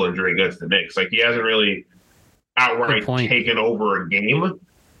the ankle injury against the Knicks. Like he hasn't really outright taken over a game.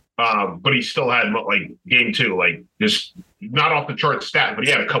 But he still had like game 2, like just not off the chart stat, but he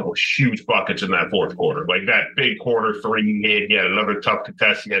had a couple of huge buckets in that fourth quarter. Like that big corner 3 he hit. He had another tough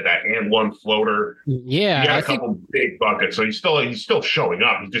contest. He had that and one floater. Yeah, he had a couple big buckets. So he's still showing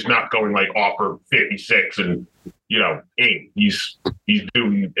up. He's just not going like off for 56 and 8. He's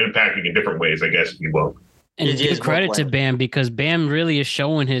doing impacting in different ways, I guess, if you will. And give credit to Bam because Bam really is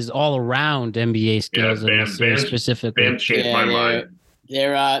showing his all around NBA skills. Bam specifically. Bam changed my mind.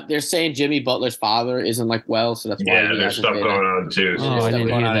 They're saying Jimmy Butler's father isn't like well, so that's why. Yeah, there's stuff going on too. I didn't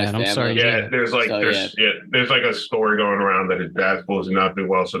hear that. I'm sorry. Yeah, there's like a story going around that his dad's supposed to not do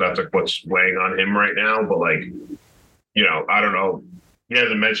well, so that's like what's weighing on him right now. But like, I don't know. He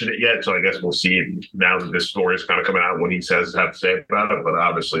hasn't mentioned it yet, so I guess we'll see now that this story is kind of coming out what he has to say about it. But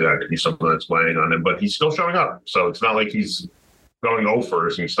obviously, that could be something that's weighing on him. But he's still showing up, so it's not like he's going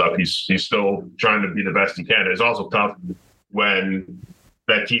overs and stuff. He's still trying to be the best he can. It's also tough when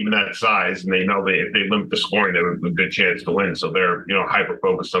that team in that size, and they know if they limit the scoring, they have a good chance to win. So they're hyper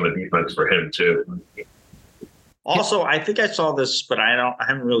focused on the defense for him too. Also, I think I saw this, but I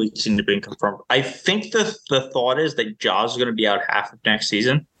haven't really seen it being confirmed. I think the thought is that Jaws is going to be out half of next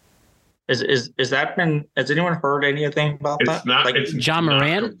season. Has anyone heard anything about that? It's not. Like it's John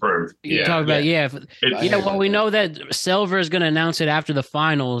Moran. You talk about Well, we know that Silver is going to announce it after the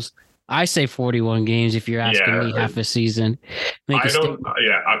finals. I say 41 games if you're asking me half a season. Just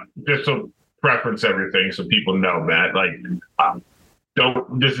to preference everything so people know, Matt. Like,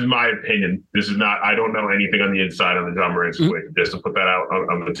 this is my opinion. This is not. I don't know anything on the inside of the John Moran situation. Just to put that out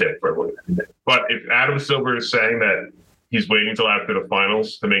on the tip for everyone. But if Adam Silver is saying that he's waiting until after the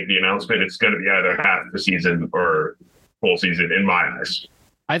finals to make the announcement, it's going to be either half the season or full season in my eyes.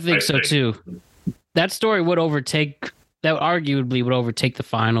 I think so too. That story would overtake. That arguably would overtake the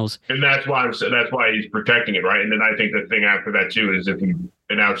finals, and that's why he's protecting it, right? And then I think the thing after that too is if he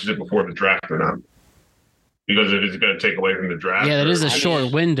announces it before the draft or not, because if it's going to take away from the draft. Yeah, that is a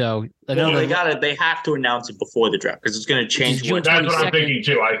short window. They have to announce it before the draft because it's going to change. That's what I'm thinking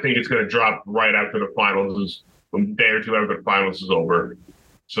too. I think it's going to drop right after the finals, a day or two after the finals is over,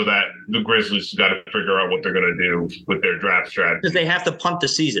 so that the Grizzlies got to figure out what they're going to do with their draft strategy. Because they have to punt the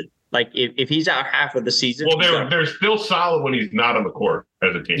season. Like if he's out half of the season, well, they're still solid when he's not on the court.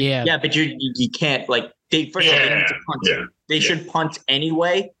 as a team. Yeah, but you can't like they first of all they need to punt. Yeah. They should punt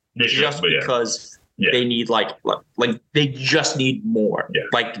anyway, because they need like they just need more. Yeah.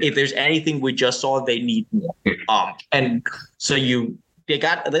 Like if there's anything we just saw, they need more. And so they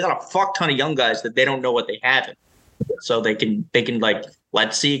got a fuck ton of young guys that they don't know what they have in. So they can like,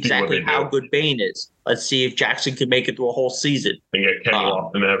 let's see exactly how good Bain is. Let's see if Jackson can make it through a whole season. And get Kenny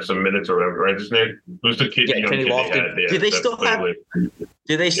Lofton to have some minutes or whatever, right? His name? Who's the kid? Yeah, Kenny Lofton. Do they still have?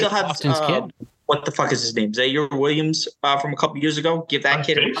 Do they still have? Lofton's kid? What the fuck is his name? Zaire Williams from a couple years ago. Give that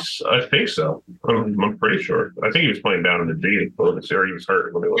kid. I think so. I'm pretty sure. I think he was playing down in the D for this year. He was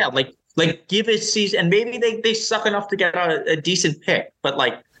hurt. Yeah, like give it season, and maybe they suck enough to get a decent pick, but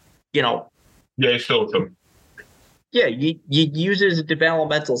like, you know. Yeah, he's still with them. Yeah, you use it as a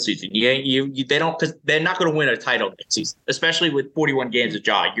developmental season. They don't, because they're not going to win a title next season, especially with 41 games of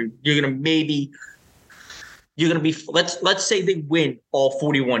Ja. You're going to be let's say they win all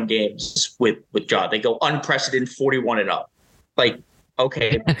 41 games with Ja. They go unprecedented 41 and up. Like,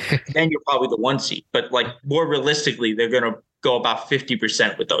 okay, then you're probably the 1 seed. But like more realistically, they're going to go about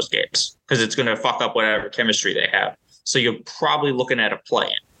 50% with those games because it's going to fuck up whatever chemistry they have. So you're probably looking at a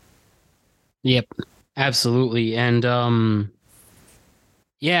play-in. Yep. Absolutely. And and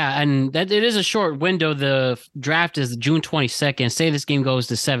that it is a short window. The draft is June 22nd. Say this game goes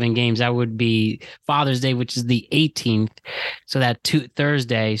to 7 games, that would be Father's Day, which is the 18th. So that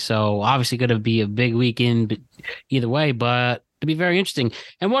Thursday. So obviously going to be a big weekend either way, but it'll be very interesting.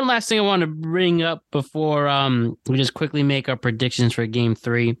 And one last thing I want to bring up before we just quickly make our predictions for game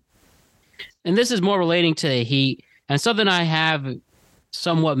 3. And this is more relating to the Heat and something I have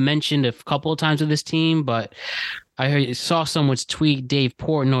somewhat mentioned a couple of times with this team, but I saw someone's tweet. Dave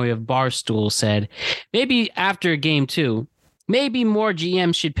Portnoy of Barstool said, maybe after game 2, maybe more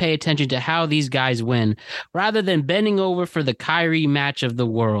GMs should pay attention to how these guys win rather than bending over for the Kyrie match of the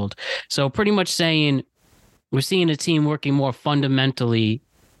world. So pretty much saying we're seeing a team working more fundamentally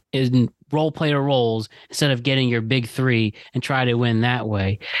in role player roles instead of getting your big 3 and try to win that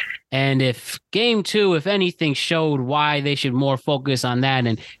way. And if game 2, if anything, showed why they should more focus on that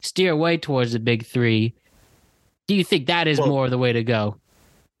and steer away towards the big 3, do you think that is more the way to go?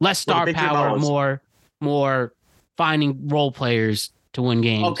 Less star power, more finding role players to win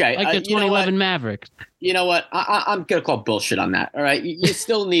games. Okay, like the 2011 Mavericks. You know what? I'm gonna call bullshit on that. All right, you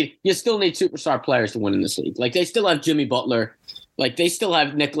still need superstar players to win in this league. Like they still have Jimmy Butler, like they still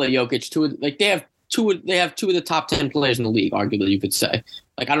have Nikola Jokic. They have two of the top 10 players in the league, arguably you could say.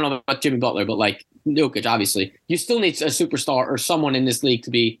 Like I don't know about Jimmy Butler, but like Jokic, obviously, you still need a superstar or someone in this league to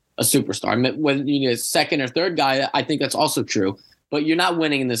be a superstar. Whether you need a second or third guy, I think that's also true. But you're not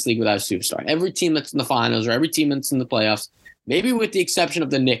winning in this league without a superstar. Every team that's in the finals or every team that's in the playoffs, maybe with the exception of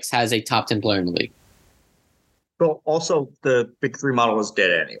the Knicks, has a top 10 player in the league. Well, also the big 3 model is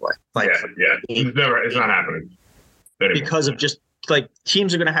dead anyway. Like, It's not happening anymore. Because of just like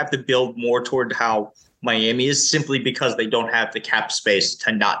teams are going to have to build more toward how Miami is simply because they don't have the cap space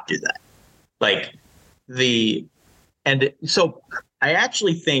to not do that. So I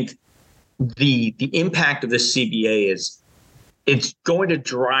actually think the impact of this CBA is it's going to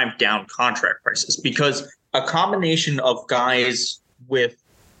drive down contract prices because a combination of guys with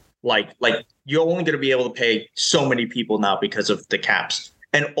like you're only going to be able to pay so many people now because of the caps.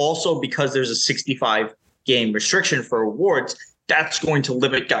 And also because there's a 65 game restriction for awards, that's going to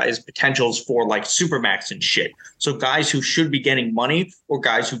limit guys' potentials for like Supermax and shit. So guys who should be getting money or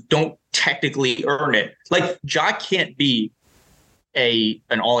guys who don't technically earn it. Like Ja can't be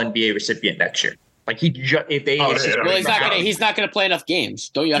an all-NBA recipient next year. Like he's not gonna play enough games.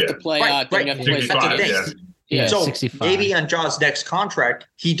 Don't you have to play? Don't you have to play such a thing? Yeah, so 65. maybe on Ja's next contract,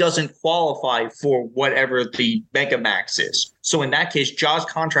 he doesn't qualify for whatever the mega max is. So in that case, Ja's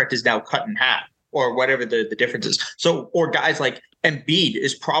contract is now cut in half or whatever the difference is. So, or guys like Embiid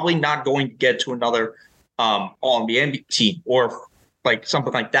is probably not going to get to another all-NBA team or like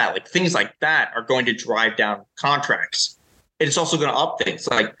something like that. Like things like that are going to drive down contracts. And it's also going to up things.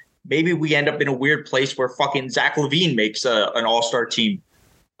 Like maybe we end up in a weird place where fucking Zach LaVine makes an all-star team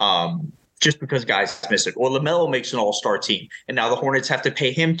just because guys miss it. Or LaMelo makes an all-star team. And now the Hornets have to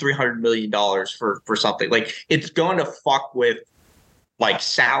pay him $300 million for something. Like it's going to fuck with like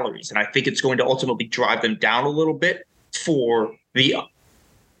salaries. And I think it's going to ultimately drive them down a little bit for the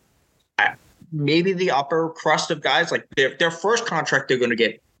maybe the upper crust of guys. Like their first contract, they're going to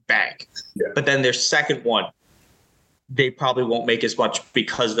get back. Yeah. But then their second one, they probably won't make as much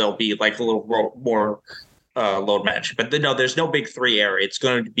because they'll be like a little more load management. But no, there's no big 3 area. It's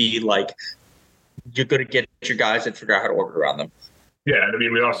going to be like you're going to get your guys and figure out how to work around them. Yeah, I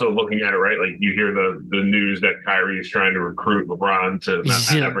mean, we're also looking at it, right? Like you hear the news that Kyrie is trying to recruit LeBron to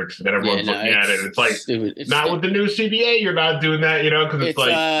Mavericks, and everyone's looking at it. It's like stupid. It's not with the new CBA, you're not doing that, because it's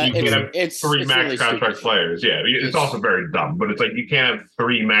like you can't have three max really contract stupid. players. Yeah, it's also very dumb, but it's like you can't have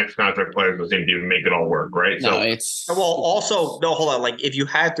three max contract players on the same team and make it all work, right? No, so it's also no, hold on. Like if you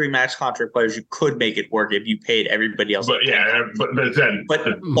had three max contract players, you could make it work if you paid everybody else. But yeah, but then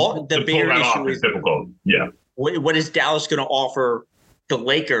the bigger issue is difficult. Yeah, what is Dallas going to offer the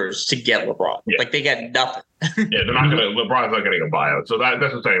Lakers to get LeBron? Yeah. Like they got nothing. Yeah, they're not going to. LeBron's not getting a buyout, so that's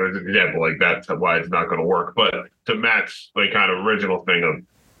what I'm saying. As an example, like that's why it's not going to work. But to match the kind of original thing of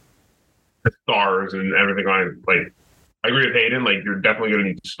the stars and everything like I agree with Hayden. Like you're definitely going to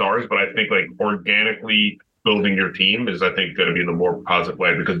need stars, but I think like organically building your team is, I think, going to be the more positive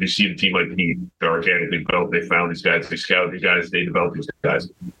way, because you see the team like the Heat, they're organically built. They found these guys, they scouted these guys, they developed these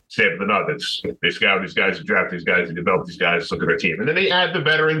guys. Same for the Nuggets. They scout these guys, they draft these guys, they develop these guys, look at their team. And then they add the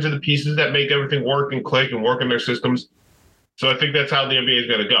veterans and the pieces that make everything work and click and work in their systems. So I think that's how the NBA is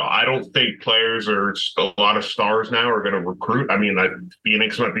going to go. I don't think players or a lot of stars now are going to recruit. I mean, like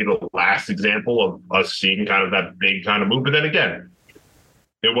Phoenix might be the last example of us seeing kind of that big kind of move. But then again,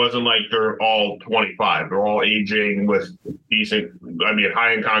 it wasn't like they're all 25. They're all aging with decent,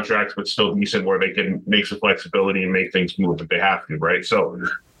 high-end contracts, but still decent, where they can make some flexibility and make things move if they have to, right? So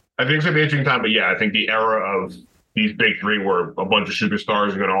I think it's going to be an interesting time. But yeah, I think the era of these big three where a bunch of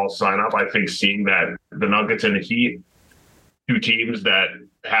superstars are going to all sign up, I think seeing that the Nuggets and the Heat, two teams that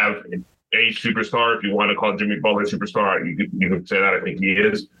have a superstar, if you want to call Jimmy Butler a superstar, you could say that. I think he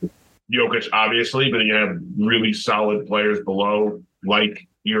is. Jokic, obviously, but then you have really solid players below, like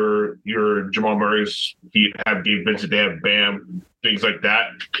your Jamal Murray's. He have Gabe Vincent, they have Bam, things like that.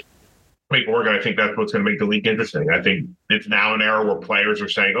 Make work, and I think that's what's going to make the league interesting. I think it's now an era where players are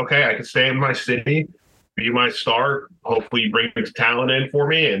saying, "Okay, I can stay in my city, be my star. Hopefully, you bring talent in for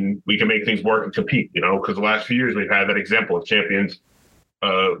me, and we can make things work and compete." Because the last few years we've had that example of champions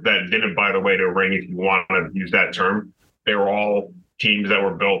that didn't, by the way, to a ring, if you want to use that term. They were all teams that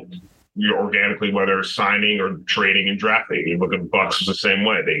were built organically, whether signing or trading and drafting. You look at the Bucks was the same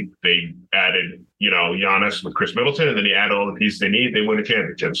way. They added, Giannis with Chris Middleton, and then they added all the pieces they need. They win a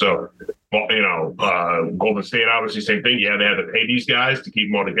championship. So, Golden State, obviously, same thing. Yeah, they had to pay these guys to keep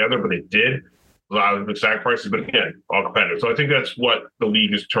them all together, but they did. A lot of big sacrifices, but again, all competitive. So I think that's what the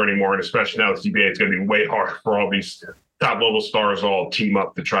league is turning more, and especially now the CBA, it's going to be way hard for all these top-level stars all team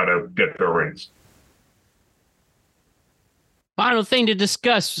up to try to get their rings. Final thing to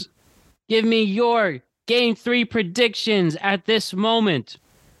discuss. Give me your Game 3 predictions at this moment.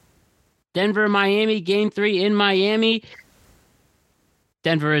 Denver, Miami, Game 3 in Miami.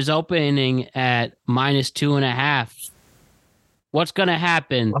 Denver is opening at -2.5. What's going to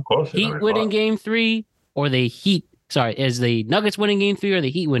happen? Heat winning Game 3 or the Heat? Sorry, is the Nuggets winning Game 3 or the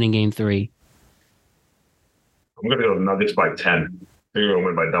Heat winning Game 3? I'm going to go Nuggets by 10. They're going to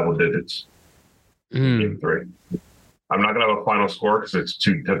win by double digits. Game 3. I'm not going to have a final score because it's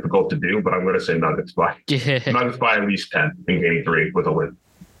too difficult to do, but I'm going to say Nuggets by at least 10 in Game 3 with a win.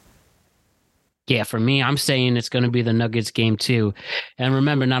 Yeah, for me, I'm saying it's going to be the Nuggets Game 2. And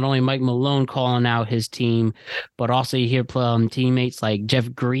remember, not only Mike Malone calling out his team, but also you hear teammates like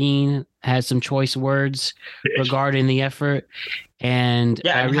Jeff Green has some choice words regarding the effort. And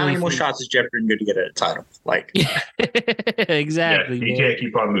how many more shots is Jeff Green going to get at a title? Exactly. Yeah, he can't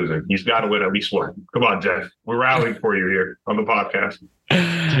keep on losing. He's got to win at least one. Come on, Jeff. We're rallying for you here on the podcast.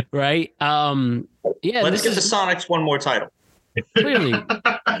 Right. Let's get the Sonics one more title. Clearly.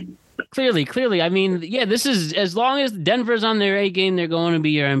 I mean, this is, as long as Denver's on their A game, they're going to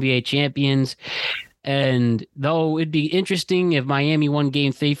be your NBA champions. And though it'd be interesting if Miami won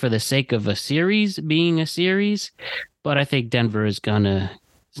Game 3 for the sake of a series being a series, but I think Denver is going to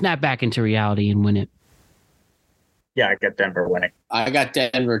snap back into reality and win it. Yeah, I got Denver winning. I got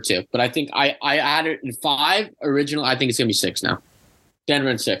Denver too, but I think I had it in 5 originally. I think it's going to be 6 now. Denver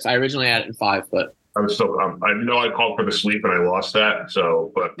in 6. I originally had it in 5, but I was still. I know I called for the sweep and I lost that.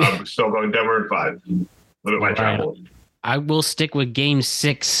 So, but I'm still going Denver in 5. Look at my travel. I will stick with Game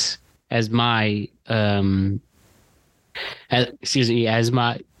 6 as my as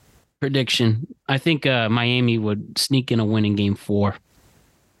my prediction. I think Miami would sneak in a win in Game 4.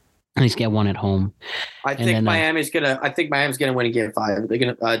 At least get one at home. I think Miami's gonna win in Game 5. They're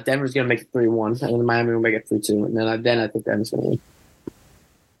gonna Denver's gonna make it 3-1, and then Miami will make it 3-2, and then I think Denver's gonna win.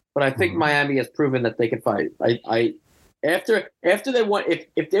 But I think Miami has proven that they can fight. After they won, if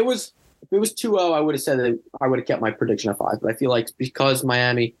it was 2-0, I would have said that I would have kept my prediction at 5. But I feel like because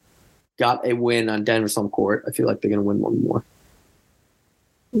Miami got a win on Denver's home court, I feel like they're gonna win one more.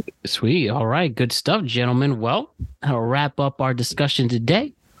 Sweet. All right. Good stuff, gentlemen. Well, I'll wrap up our discussion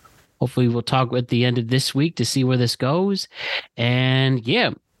today. Hopefully we'll talk at the end of this week to see where this goes. And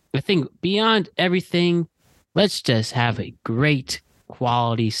yeah, I think beyond everything, let's just have a great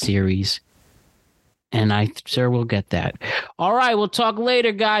quality series. And I sure will get that. All right. We'll talk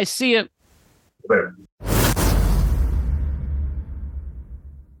later, guys. See ya. Later.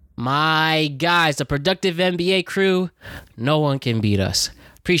 My guys, the Productive NBA crew, no one can beat us.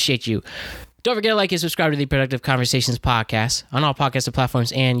 Appreciate you. Don't forget to like and subscribe to the Productive Conversations podcast on all podcasting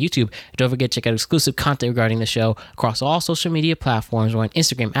platforms and YouTube. Don't forget to check out exclusive content regarding the show across all social media platforms. We're on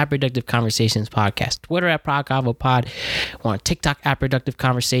Instagram at Productive Conversations Podcast, Twitter at ProdConvoPod, we're on TikTok at Productive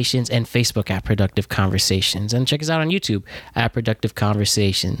Conversations, and Facebook at Productive Conversations. And check us out on YouTube at Productive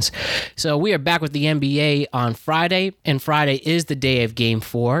Conversations. So we are back with the NBA on Friday, and Friday is the day of Game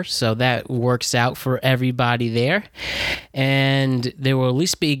 4, so that works out for everybody there. And there will at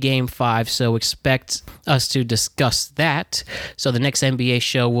least be Game 5, so expect us to discuss that. So the next NBA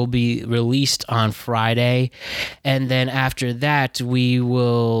show will be released on Friday, and then after that we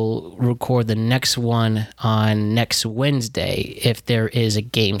will record the next one on next Wednesday if there is a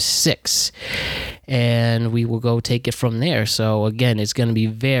Game 6, and we will go take it from there. So again, it's going to be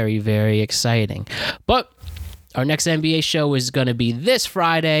very, very exciting. But our next NBA show is going to be this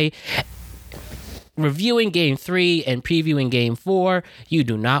Friday, reviewing Game 3 and previewing Game 4. You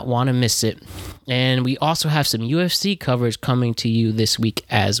do not want to miss it. And we also have some UFC coverage coming to you this week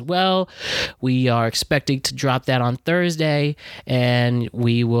as well. We are expecting to drop that on Thursday, and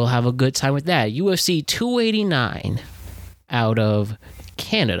we will have a good time with that. UFC 289 out of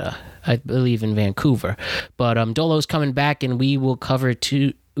Canada, I believe in Vancouver. But Dolo's coming back, and we will cover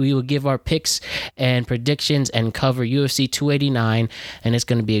we will give our picks and predictions and cover UFC 289, and it's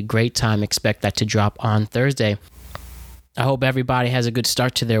going to be a great time. Expect that to drop on Thursday. I hope everybody has a good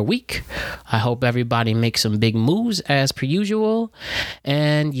start to their week. I hope everybody makes some big moves as per usual.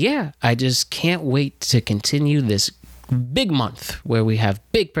 And yeah, I just can't wait to continue this big month where we have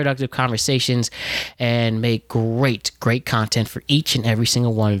big productive conversations and make great content for each and every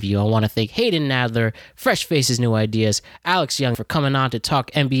single one of you. I want to thank Hayden Nadler, Fresh Faces New Ideas, Alex Young for coming on to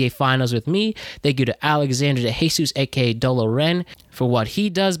talk NBA Finals with me. Thank you to Alexander De Jesus, aka Dolo Ren, for what he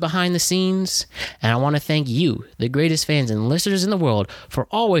does behind the scenes. And I want to thank you, the greatest fans and listeners in the world, for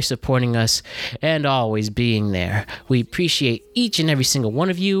always supporting us and always being there. We appreciate each and every single one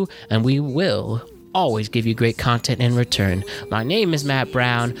of you, and we will always give you great content in return. My name is Matt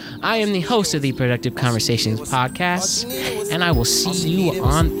Brown. I am the host of the Productive Conversations podcast, and I will see you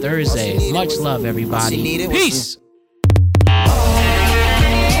on Thursday. Much love, everybody. Peace.